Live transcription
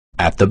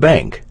At the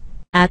bank.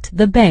 At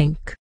the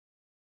bank.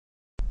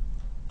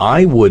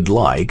 I would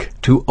like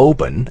to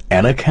open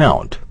an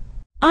account.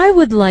 I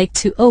would like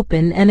to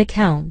open an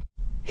account.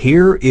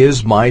 Here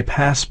is my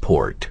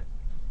passport.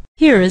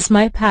 Here is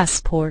my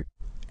passport.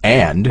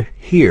 And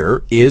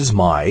here is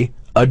my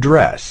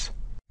address.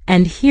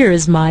 And here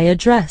is my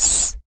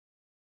address.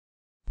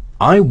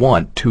 I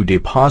want to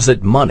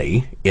deposit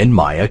money in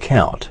my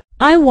account.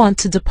 I want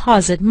to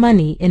deposit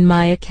money in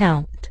my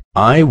account.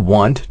 I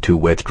want to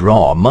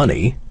withdraw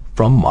money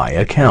from my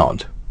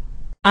account.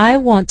 I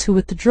want to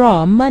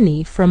withdraw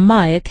money from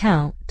my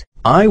account.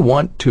 I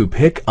want to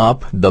pick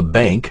up the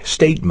bank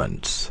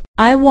statements.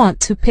 I want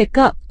to pick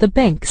up the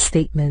bank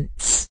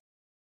statements.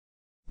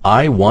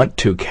 I want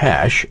to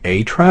cash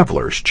a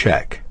traveler's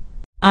check.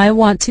 I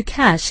want to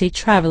cash a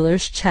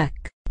traveler's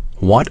check.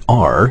 What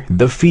are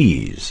the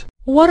fees?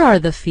 What are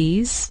the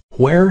fees?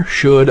 Where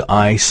should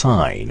I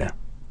sign?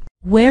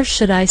 Where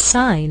should I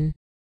sign?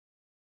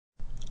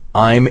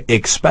 I'm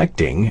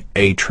expecting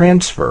a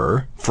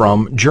transfer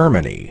from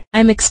Germany.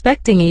 I'm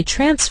expecting a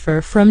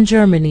transfer from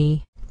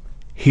Germany.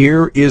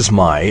 Here is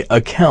my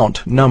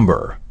account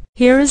number.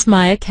 Here is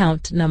my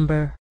account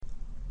number.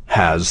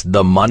 Has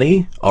the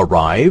money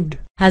arrived?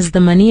 Has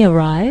the money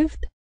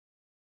arrived?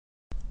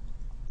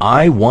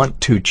 I want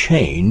to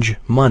change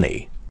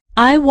money.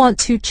 I want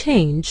to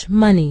change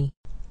money.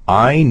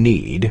 I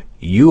need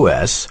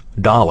US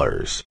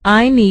dollars.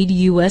 I need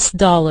US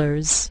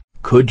dollars.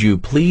 Could you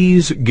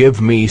please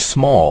give me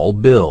small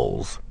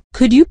bills?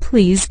 Could you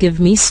please give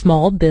me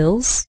small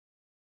bills?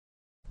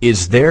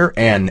 Is there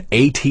an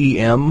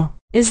ATM?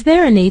 Is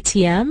there an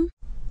ATM?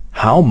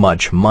 How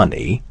much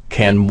money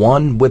can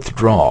one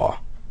withdraw?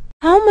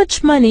 How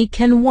much money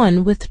can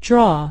one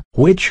withdraw?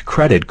 Which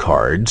credit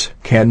cards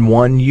can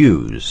one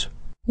use?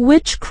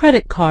 Which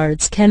credit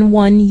cards can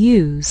one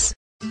use?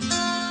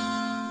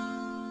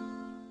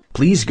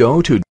 Please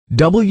go to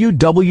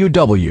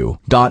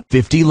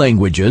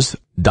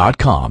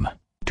www.50languages.com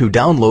to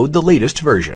download the latest version.